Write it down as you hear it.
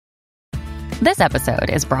This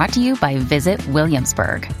episode is brought to you by Visit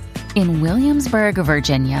Williamsburg. In Williamsburg,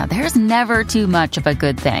 Virginia, there's never too much of a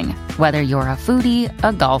good thing. Whether you're a foodie,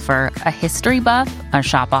 a golfer, a history buff, a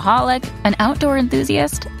shopaholic, an outdoor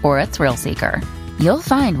enthusiast, or a thrill seeker, you'll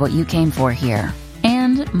find what you came for here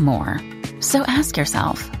and more. So ask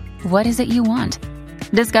yourself, what is it you want?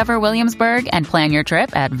 Discover Williamsburg and plan your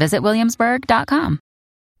trip at visitwilliamsburg.com.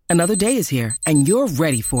 Another day is here, and you're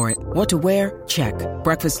ready for it. What to wear? Check.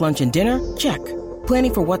 Breakfast, lunch, and dinner? Check.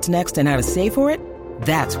 Planning for what's next and how to save for it?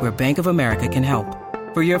 That's where Bank of America can help.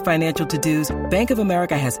 For your financial to-dos, Bank of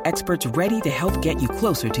America has experts ready to help get you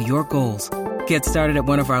closer to your goals. Get started at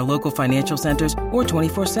one of our local financial centers or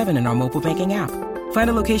 24/7 in our mobile banking app. Find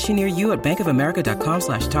a location near you at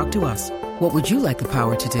bankofamerica.com/talktous. What would you like the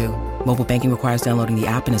power to do? Mobile banking requires downloading the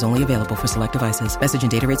app and is only available for select devices. Message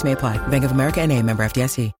and data rates may apply. Bank of America N.A., member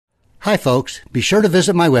FDIC. Hi, folks. Be sure to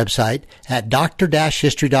visit my website at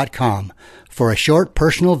dr-history.com for a short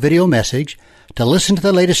personal video message, to listen to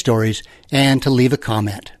the latest stories, and to leave a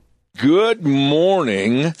comment. Good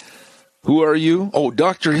morning. Who are you? Oh,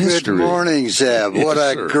 Dr. History. Good morning, Zeb. Yes, what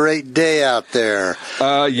a sir. great day out there.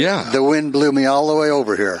 Yeah. The wind blew me all the way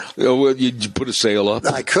over here. Oh, well, you put a sail up?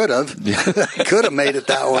 I could have. I could have made it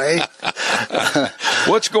that way.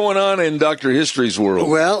 What's going on in Dr. History's world?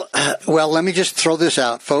 Well, let me just throw this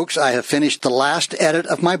out, folks. I have finished the last edit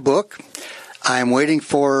of my book. I'm waiting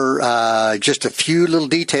for just a few little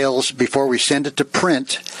details before we send it to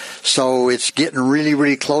print. So it's getting really,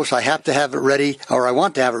 really close. I have to have it ready, or I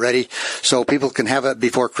want to have it ready, so people can have it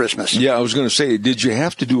before Christmas. Yeah, I was going to say, did you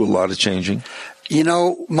have to do a lot of changing? You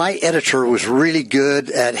know, my editor was really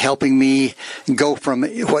good at helping me go from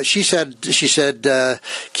what she said. She said,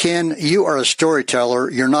 Ken, you are a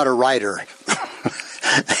storyteller. You're not a writer.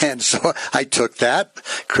 And so I took that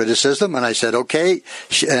criticism and I said, okay.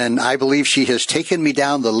 And I believe she has taken me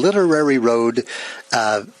down the literary road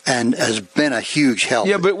and has been a huge help.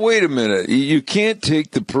 Yeah, but wait a minute. You can't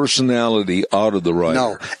take the personality out of the writer.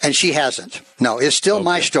 No, and she hasn't. No, it's still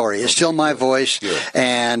my story. It's still my voice. Good.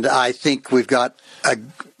 And I think we've got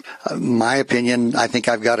my opinion, I think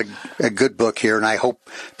I've got a good book here, and I hope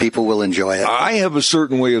people will enjoy it. I have a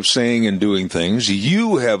certain way of saying and doing things.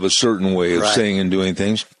 You have a certain way of saying and doing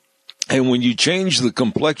things. And when you change the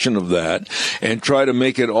complexion of that and try to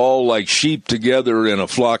make it all like sheep together in a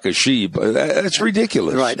flock of sheep, that's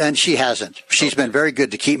ridiculous. Right, and she hasn't. She's been very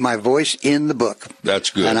good to keep my voice in the book.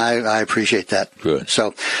 That's good. And I appreciate that. Good.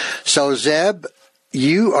 So Zeb,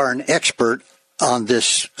 you are an expert on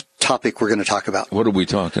this topic we're going to talk about. What are we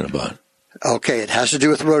talking about? Okay, it has to do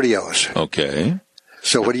with rodeos. Okay.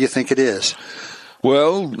 So what do you think it is?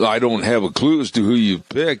 Well, I don't have a clue as to who you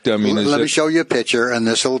picked. I mean, let me show you a picture, and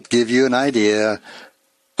this will give you an idea.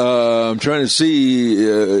 I'm trying to see.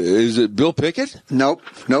 Is it Bill Pickett? Nope.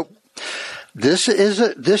 This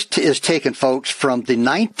is taken, folks, from the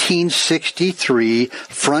 1963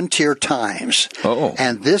 Frontier Times. Oh.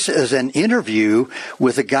 And this is an interview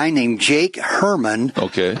with a guy named Jake Herman,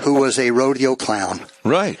 who was a rodeo clown.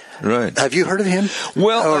 Right. Have you heard of him?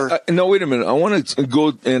 Well, no, wait a minute. I want to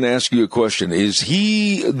go and ask you a question. Is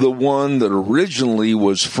he the one that originally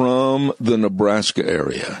was from the Nebraska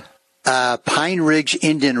area? Pine Ridge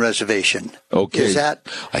Indian Reservation. Okay. Is that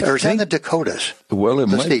in the Dakotas? Well, it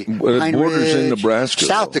Let's see. It borders in Nebraska.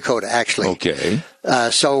 South Dakota, actually. Okay.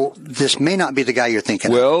 So this may not be the guy you're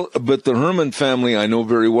thinking of. Well, but the Herman family I know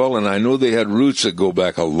very well, and I know they had roots that go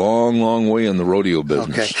back a long, long way in the rodeo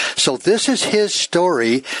business. Okay. So this is his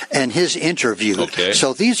story and his interview. Okay.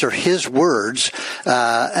 So these are his words.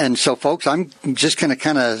 And so, folks, I'm just going to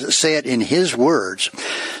kind of say it in his words.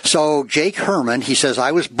 So Jake Herman, he says,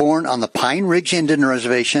 I was born on the Pine Ridge Indian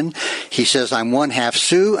Reservation. He says, I'm one half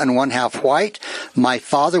Sioux and one half white. My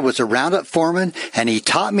father was a roundup foreman, and he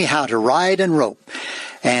taught me how to ride and rope.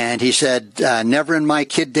 And he said, never in my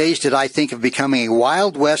kid days did I think of becoming a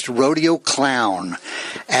Wild West rodeo clown,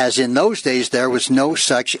 as in those days there was no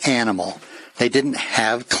such animal. They didn't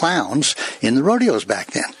have clowns in the rodeos back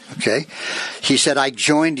then. Okay. He said, I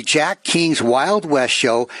joined Jack King's Wild West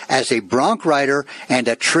show as a bronc rider and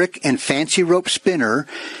a trick and fancy rope spinner.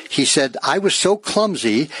 He said, I was so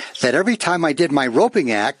clumsy that every time I did my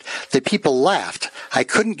roping act, the people laughed. I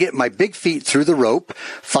couldn't get my big feet through the rope.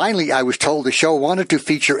 Finally, I was told the show wanted to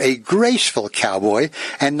feature a graceful cowboy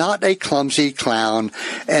and not a clumsy clown.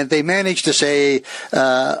 And they managed to say,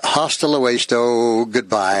 hasta la vista,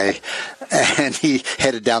 goodbye. And he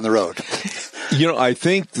headed down the road. You know, I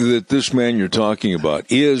think that this man you're talking about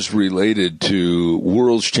is related to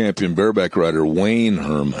world's champion bareback rider Wayne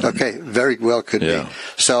Herman. Okay, very well could be.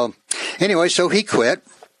 So, anyway, so he quit.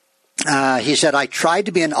 He said, I tried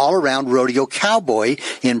to be an all-around rodeo cowboy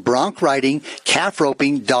in bronc riding, calf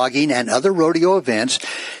roping, dogging, and other rodeo events.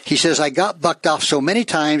 He says, I got bucked off so many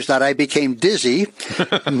times that I became dizzy,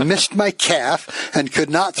 missed my calf, and could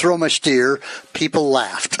not throw my steer. People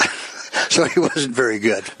laughed. So he wasn't very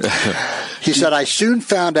good. He said, I soon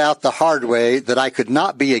found out the hard way that I could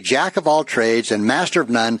not be a jack of all trades and master of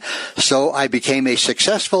none, so I became a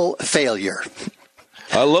successful failure.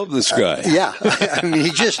 I love this guy. Yeah. I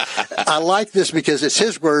mean, I like this because it's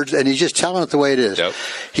his words and he's just telling it the way it is. Yep.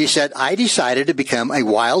 He said, I decided to become a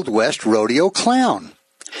Wild West rodeo clown.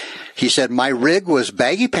 He said, my rig was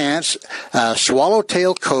baggy pants, a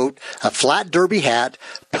swallowtail coat, a flat derby hat,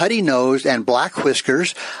 putty nose, and black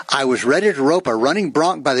whiskers. I was ready to rope a running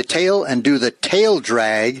bronc by the tail and do the tail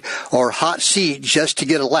drag or hot seat just to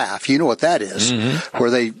get a laugh. You know what that is, where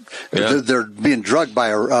they're being drugged by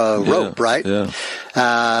a rope, right? Yeah.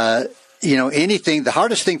 The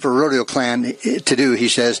hardest thing for a rodeo clown to do, he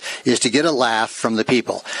says, is to get a laugh from the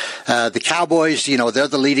people. The cowboys, they're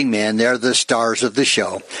the leading men. They're the stars of the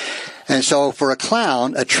show. And so for a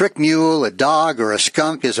clown, a trick mule, a dog, or a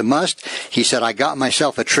skunk is a must. He said, I got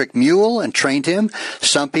myself a trick mule and trained him.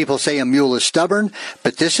 Some people say a mule is stubborn,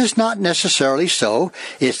 but this is not necessarily so.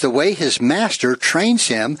 It's the way his master trains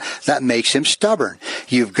him that makes him stubborn.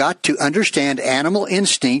 You've got to understand animal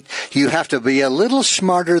instinct. You have to be a little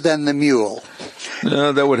smarter than the mule.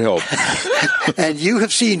 That would help. And you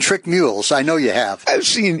have seen trick mules. I know you have. I've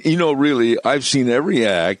seen every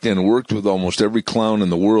act and worked with almost every clown in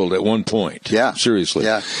the world at one point. Yeah. Seriously.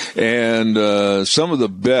 Yeah. And some of the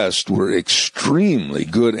best were extremely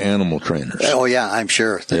good animal trainers. Oh, yeah, I'm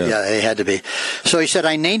sure. Yeah, they had to be. So he said,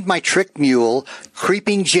 I named my trick mule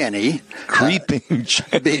Creeping Jenny. Creeping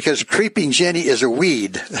Jenny. Because Creeping Jenny is a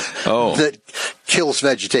weed that kills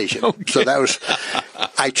vegetation. Okay. So that was...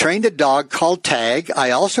 I trained a dog called Tag.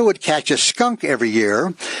 I also would catch a skunk every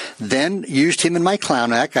year, then used him in my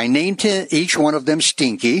clown act. I named each one of them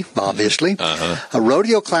Stinky, obviously. A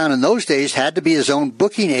rodeo clown in those days had to be his own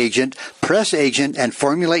booking agent, press agent, and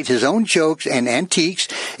formulate his own jokes and antiques.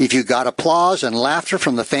 If you got applause and laughter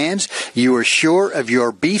from the fans, you were sure of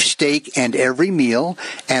your beefsteak and every meal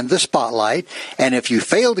and the spotlight. And if you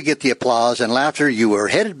failed to get the applause and laughter, you were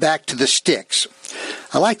headed back to the sticks.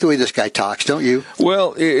 I like the way this guy talks, don't you?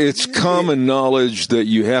 Well, it's common knowledge that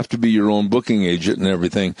you have to be your own booking agent and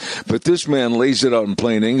everything, but this man lays it out in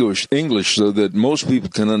plain English so that most people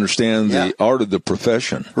can understand the art of the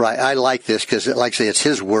profession. Right. I like this because, like I say, it's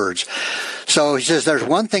his words. So he says there's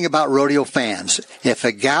one thing about rodeo fans. If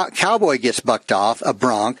a cowboy gets bucked off, a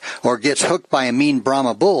bronc, or gets hooked by a mean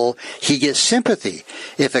Brahma bull, he gets sympathy.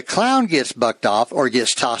 If a clown gets bucked off or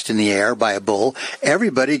gets tossed in the air by a bull,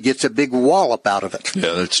 everybody gets a big wallop out of it.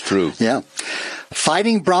 Yeah, that's true. Yeah.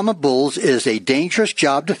 Fighting Brahma bulls is a dangerous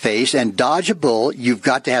job to face, and dodge a bull, you've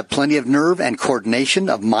got to have plenty of nerve and coordination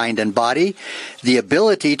of mind and body. The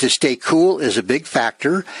ability to stay cool is a big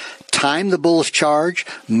factor. Time the bull's charge,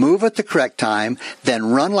 move at the correct time,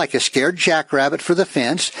 then run like a scared jackrabbit for the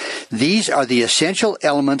fence. These are the essential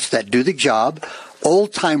elements that do the job.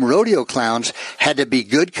 Old-time rodeo clowns had to be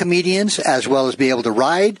good comedians as well as be able to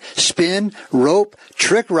ride, spin, rope,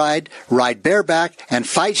 trick ride bareback, and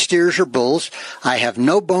fight steers or bulls. I have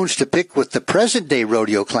no bones to pick with the present-day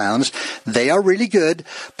rodeo clowns. They are really good,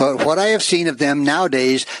 but what I have seen of them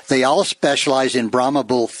nowadays, they all specialize in Brahma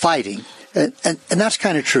bull fighting. And that's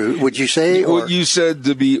kind of true, would you say? Well, you said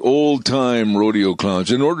to be old-time rodeo clowns.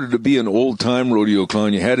 In order to be an old-time rodeo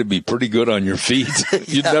clown, you had to be pretty good on your feet.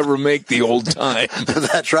 You'd never make the old time.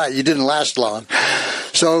 That's right. You didn't last long.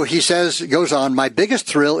 So he says, goes on, my biggest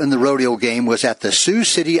thrill in the rodeo game was at the Sioux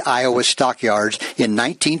City, Iowa stockyards in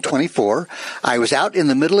 1924. I was out in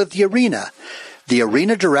the middle of the arena. The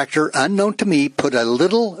arena director, unknown to me, put a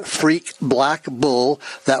little freak black bull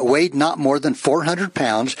that weighed not more than 400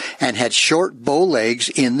 pounds and had short bow legs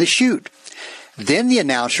in the chute. Then the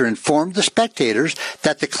announcer informed the spectators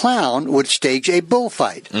that the clown would stage a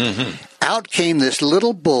bullfight. Out came this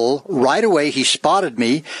little bull. Right away he spotted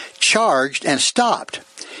me, charged, and stopped.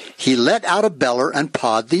 He let out a beller and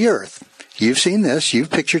pawed the earth. You've seen this.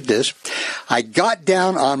 You've pictured this. I got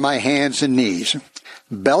down on my hands and knees,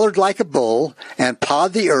 bellered like a bull, and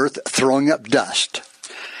pawed the earth, throwing up dust.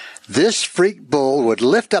 This freak bull would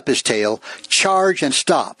lift up his tail, charge, and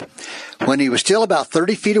stop. When he was still about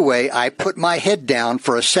 30 feet away, I put my head down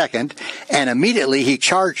for a second, and immediately he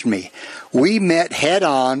charged me. We met head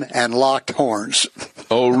on and locked horns.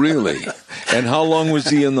 Oh, really? And how long was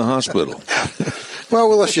he in the hospital?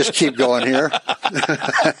 Well, let's just keep going here.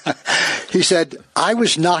 He said, I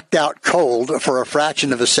was knocked out cold for a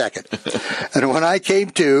fraction of a second. And when I came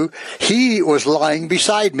to, he was lying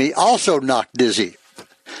beside me, also knocked dizzy.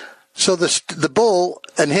 So the bull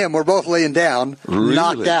and him were both laying down,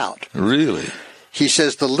 knocked out. Really? He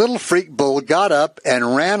says the little freak bull got up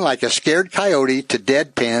and ran like a scared coyote to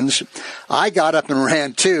dead pens. I got up and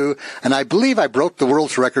ran too, and I believe I broke the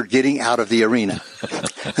world's record getting out of the arena.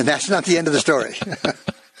 And that's not the end of the story.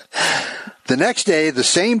 The next day, the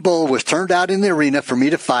same bull was turned out in the arena for me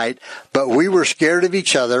to fight, but we were scared of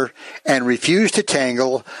each other and refused to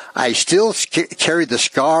tangle. I still carried the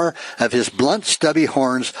scar of his blunt, stubby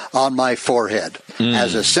horns on my forehead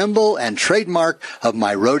as a symbol and trademark of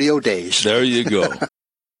my rodeo days. There you go.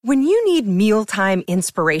 When you need mealtime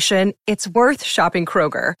inspiration, it's worth shopping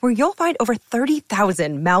Kroger, where you'll find over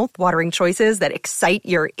 30,000 mouth-watering choices that excite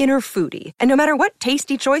your inner foodie. And no matter what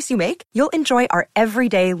tasty choice you make, you'll enjoy our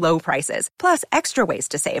everyday low prices, plus extra ways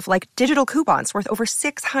to save, like digital coupons worth over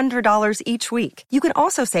 $600 each week. You can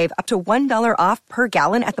also save up to $1 off per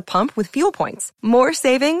gallon at the pump with fuel points. More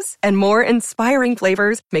savings and more inspiring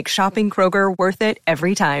flavors make shopping Kroger worth it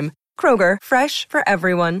every time. Kroger, fresh for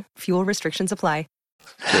everyone. Fuel restrictions apply.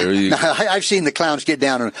 I've seen the clowns get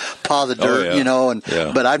down and paw the dirt,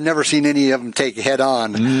 but I've never seen any of them take head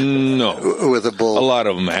on with a bull. A lot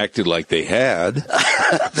of them acted like they had.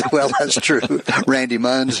 Well, that's true. Randy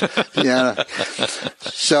Munns. Yeah.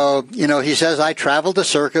 So, he says, I traveled the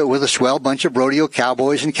circuit with a swell bunch of rodeo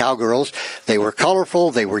cowboys and cowgirls. They were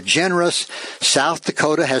colorful. They were generous. South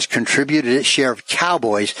Dakota has contributed its share of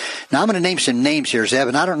cowboys. Now, I'm going to name some names here, Zeb,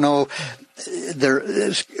 and I don't know.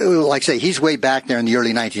 Like I say, he's way back there in the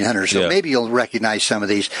early 1900s, so maybe you'll recognize some of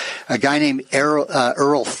these. A guy named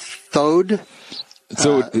Earl Thode.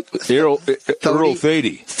 Earl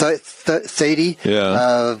Thady. Thady.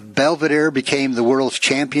 Yeah. Belvedere became the world's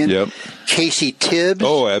champion. Yep. Casey Tibbs.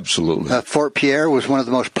 Oh, absolutely. Fort Pierre was one of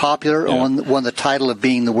the most popular, won the title of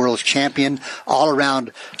being the world's champion all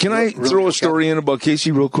around. Can I throw a story in about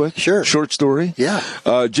Casey real quick? Sure. Short story? Yeah.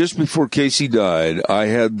 Just before Casey died, I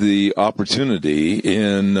had the opportunity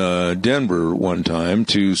in Denver one time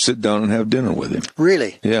to sit down and have dinner with him.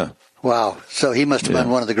 Really? Yeah. Wow. So he must have been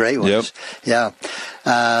one of the great ones. Yep.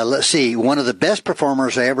 Yeah. Let's see. One of the best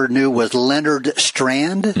performers I ever knew was Leonard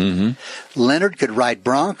Strand. Mm-hmm. Leonard could ride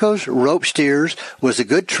broncos, rope steers, was a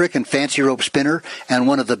good trick and fancy rope spinner, and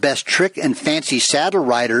one of the best trick and fancy saddle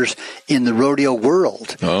riders in the rodeo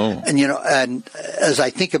world. Oh. And, and as I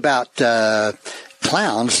think about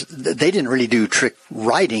clowns, they didn't really do trick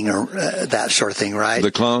riding or that sort of thing, right? The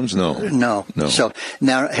clowns? No. So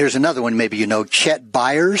now here's another one maybe Chet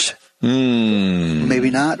Byers. Maybe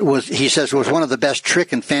not. He says was one of the best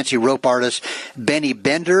trick and fancy rope artists. Benny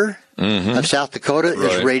Bender of South Dakota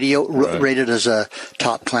is rated as a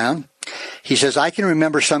top clown. He says, I can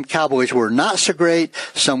remember some cowboys were not so great,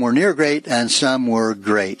 some were near great, and some were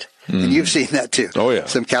great. And you've seen that too. Oh, yeah.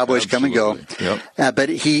 Some cowboys come and go. Yep. But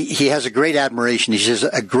he has a great admiration. He says,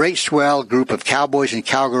 a great swell group of cowboys and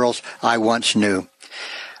cowgirls I once knew.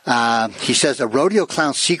 He says a rodeo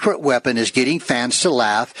clown's secret weapon is getting fans to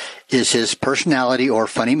laugh, is his personality or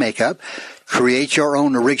funny makeup. Create your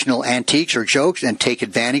own original antiques or jokes and take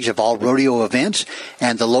advantage of all rodeo events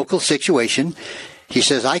and the local situation. He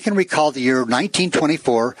says, I can recall the year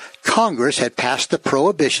 1924, Congress had passed the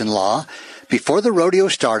prohibition law. Before the rodeo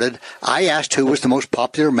started, I asked who was the most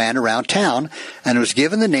popular man around town, and was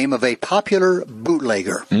given the name of a popular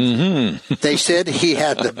bootlegger. Mm-hmm. They said he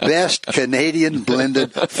had the best Canadian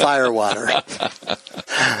blended firewater.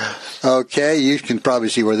 Okay, you can probably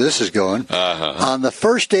see where this is going. On the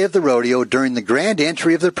first day of the rodeo, during the grand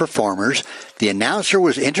entry of the performers, the announcer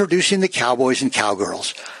was introducing the cowboys and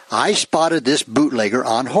cowgirls. I spotted this bootlegger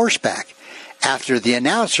on horseback. After the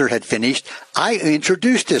announcer had finished, I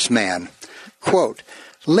introduced this man. Quote,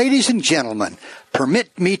 ladies and gentlemen,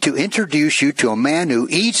 permit me to introduce you to a man who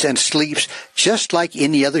eats and sleeps just like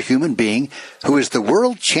any other human being, who is the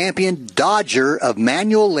world champion dodger of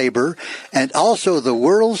manual labor and also the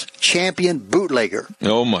world's champion bootlegger.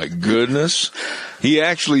 Oh, my goodness. He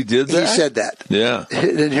actually did that? He said that. Yeah.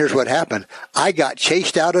 And here's what happened. I got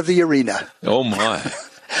chased out of the arena. Oh, my.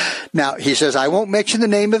 Now, he says, I won't mention the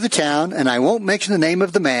name of the town, and I won't mention the name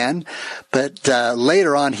of the man, but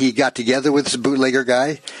later on he got together with this bootlegger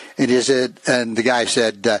guy, and the guy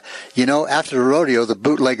said, after the rodeo, the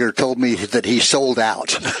bootlegger told me that he sold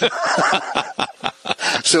out.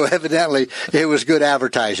 So evidently, it was good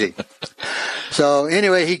advertising. So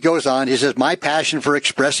anyway, he goes on. He says, my passion for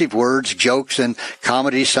expressive words, jokes, and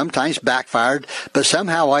comedy sometimes backfired, but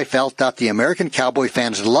somehow I felt that the American cowboy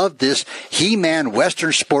fans loved this He-Man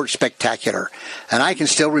Western sports spectacular. And I can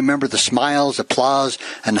still remember the smiles, applause,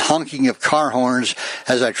 and honking of car horns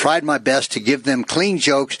as I tried my best to give them clean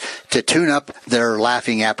jokes to tune up their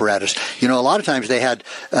laughing apparatus. You know, a lot of times they had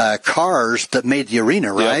cars that made the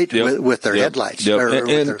arena, right, with their headlights. Yep.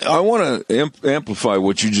 And I want to amplify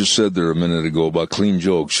what you just said there a minute ago about clean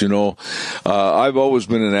jokes. You know, I've always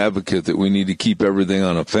been an advocate that we need to keep everything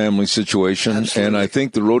on a family situation. Absolutely. And I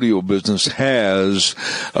think the rodeo business has,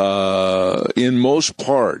 in most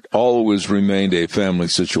part, always remained a family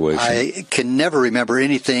situation. I can never remember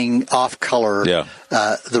anything off color,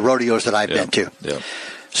 the rodeos that I've been to. Yeah.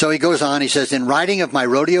 So he goes on, he says, in writing of my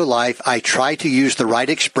rodeo life, I try to use the right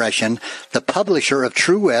expression. The publisher of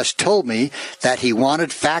True West told me that he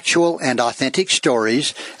wanted factual and authentic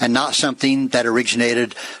stories and not something that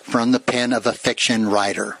originated from the pen of a fiction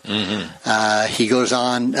writer. Mm-hmm. He goes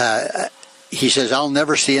on, he says, I'll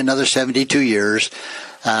never see another 72 years.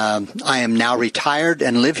 I am now retired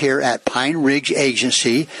and live here at Pine Ridge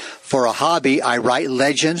Agency. For a hobby, I write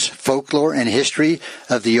legends, folklore, and history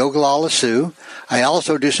of the Oglala Sioux. I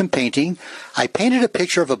also do some painting. I painted a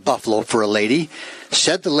picture of a buffalo for a lady.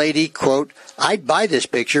 Said the lady, quote, I'd buy this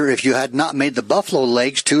picture if you had not made the buffalo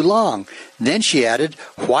legs too long. Then she added,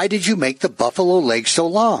 why did you make the buffalo legs so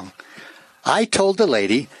long? I told the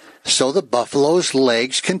lady, so the buffalo's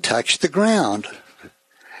legs can touch the ground.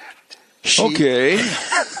 Okay.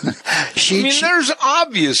 I mean, there's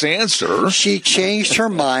obvious answer. She changed her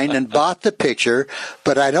mind and bought the picture,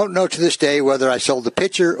 but I don't know to this day whether I sold the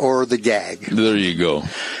picture or the gag. There you go.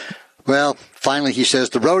 Well, finally, he says,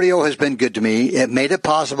 the rodeo has been good to me. It made it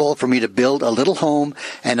possible for me to build a little home,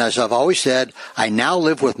 and as I've always said, I now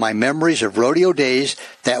live with my memories of rodeo days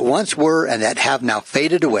that once were and that have now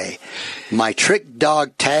faded away. My trick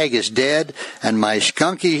dog Tag is dead, and my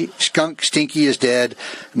skunk Stinky is dead.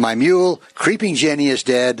 My mule Creeping Jenny is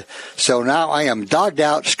dead. So now I am dogged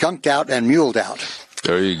out, skunked out, and muled out.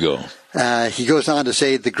 There you go. He goes on to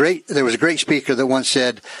say, there was a great speaker that once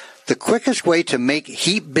said, the quickest way to make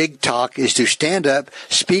heap big talk is to stand up,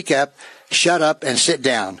 speak up, shut up, and sit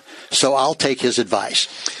down. So I'll take his advice.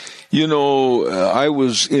 You know, I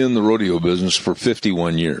was in the rodeo business for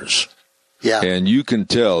 51 years. Yeah. And you can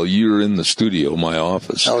tell you're in the studio, my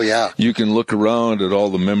office. Oh, yeah. You can look around at all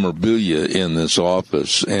the memorabilia in this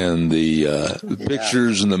office and the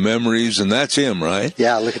pictures and the memories, and that's him, right?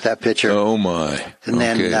 Yeah, look at that picture. Oh, my. And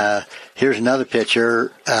then here's another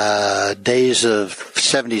picture, days of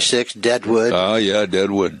 76, Deadwood. Oh, yeah,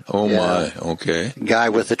 Deadwood. Oh, my. Okay. Guy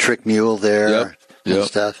with the trick mule there. Yep. And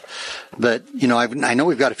stuff. But, you know, I know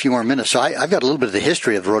we've got a few more minutes, so I've got a little bit of the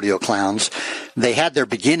history of rodeo clowns. They had their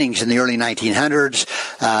beginnings in the early 1900s.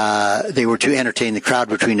 They were to entertain the crowd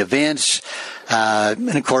between events.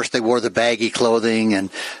 And, of course, they wore the baggy clothing.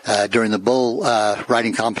 And during the bull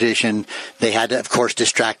riding competition, they had to, of course,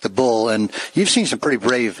 distract the bull. And you've seen some pretty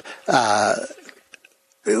brave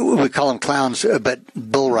we call them clowns, but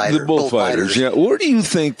bullfighters. The bullfighters, yeah. Where do you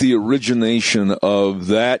think the origination of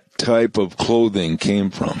that type of clothing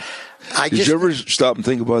came from? Did you ever stop and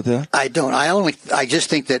think about that? I don't. I just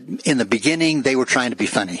think that in the beginning they were trying to be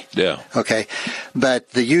funny. Yeah. Okay. But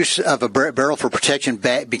the use of a barrel for protection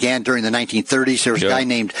began during the 1930s. There was a guy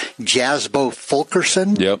named Jasbo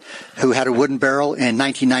Fulkerson who had a wooden barrel. In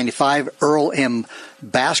 1995, Earl M.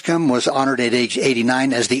 Bascom was honored at age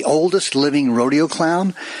 89 as the oldest living rodeo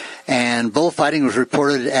clown. And bullfighting was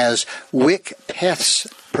reported as Wick Peth's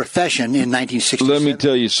profession in 1967. Let me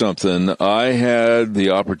tell you something. I had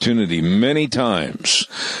the opportunity many times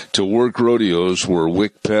to work rodeos where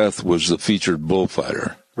Wick Peth was the featured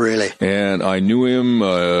bullfighter. Really? And I knew him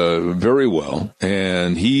very well,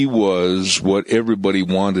 and he was what everybody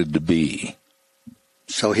wanted to be.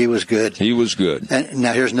 So he was good. He was good. And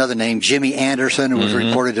now here's another name, Jimmy Anderson, who was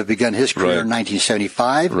reported to have begun his career in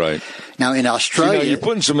 1975. Right. Now in Australia... See, now you're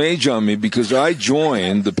putting some age on me because I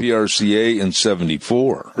joined the PRCA in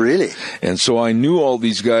 74. Really? And so I knew all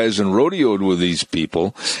these guys and rodeoed with these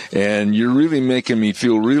people, and you're really making me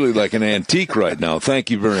feel really like an antique right now.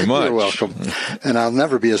 Thank you very much. You're welcome. And I'll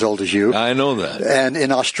never be as old as you. I know that. And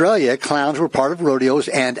in Australia, clowns were part of rodeos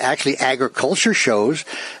and actually agriculture shows,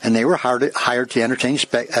 and they were hired to entertain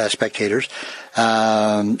spectators.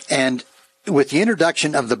 And with the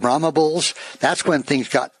introduction of the Brahma bulls, that's when things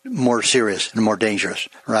got more serious and more dangerous,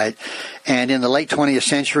 right? And in the late 20th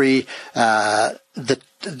century, the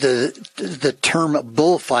term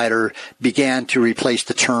bullfighter began to replace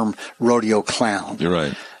the term rodeo clown. You're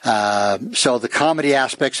right. So the comedy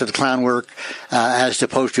aspects of the clown work, as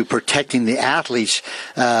opposed to protecting the athletes,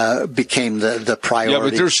 became the priority. Yeah,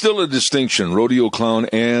 but there's still a distinction: rodeo clown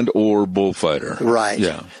and or bullfighter. Right.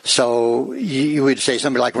 Yeah. So you would say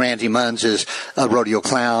somebody like Randy Munz is a rodeo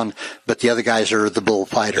clown, but the other guys are the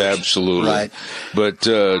bullfighters. Absolutely. Right. But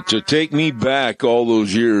to take me back all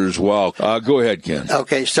those years, wow. Go ahead, Ken.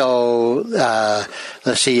 Okay, so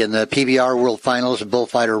let's see. In the PBR World Finals,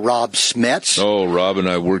 bullfighter Rob Smets. Oh, Rob and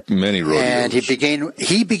I worked many rodeos. And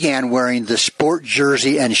he began wearing the sport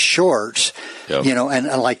jersey and shorts, yep. And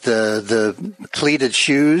like the cleated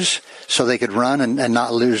shoes so they could run and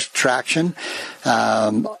not lose traction.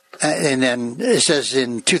 And then it says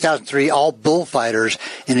in 2003, all bullfighters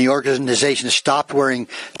in the organization stopped wearing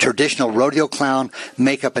traditional rodeo clown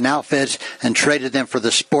makeup and outfits and traded them for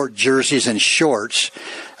the sport jerseys and shorts.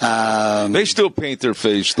 They still paint their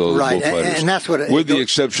face, though, right, bullfighters. and that's what with the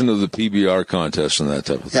exception of the PBR contest and that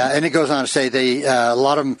type of thing. Yeah, and it goes on to say a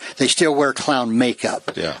lot of them, they still wear clown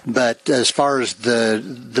makeup. Yeah. But as far as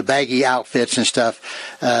the baggy outfits and stuff,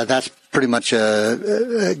 that's pretty much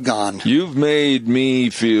gone. You've made me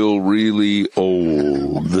feel really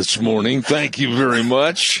old this morning. Thank you very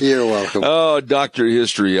much. You're welcome. Oh, Dr.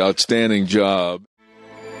 History, outstanding job.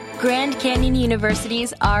 Grand Canyon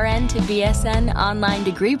University's RN to BSN online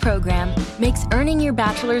degree program makes earning your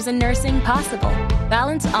bachelor's in nursing possible.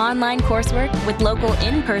 Balance online coursework with local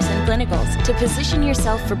in-person clinicals to position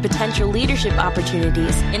yourself for potential leadership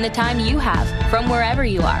opportunities in the time you have from wherever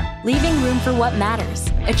you are, leaving room for what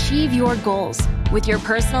matters. Achieve your goals with your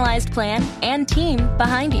personalized plan and team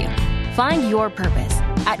behind you. Find your purpose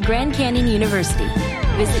at Grand Canyon University.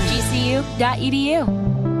 Visit gcu.edu.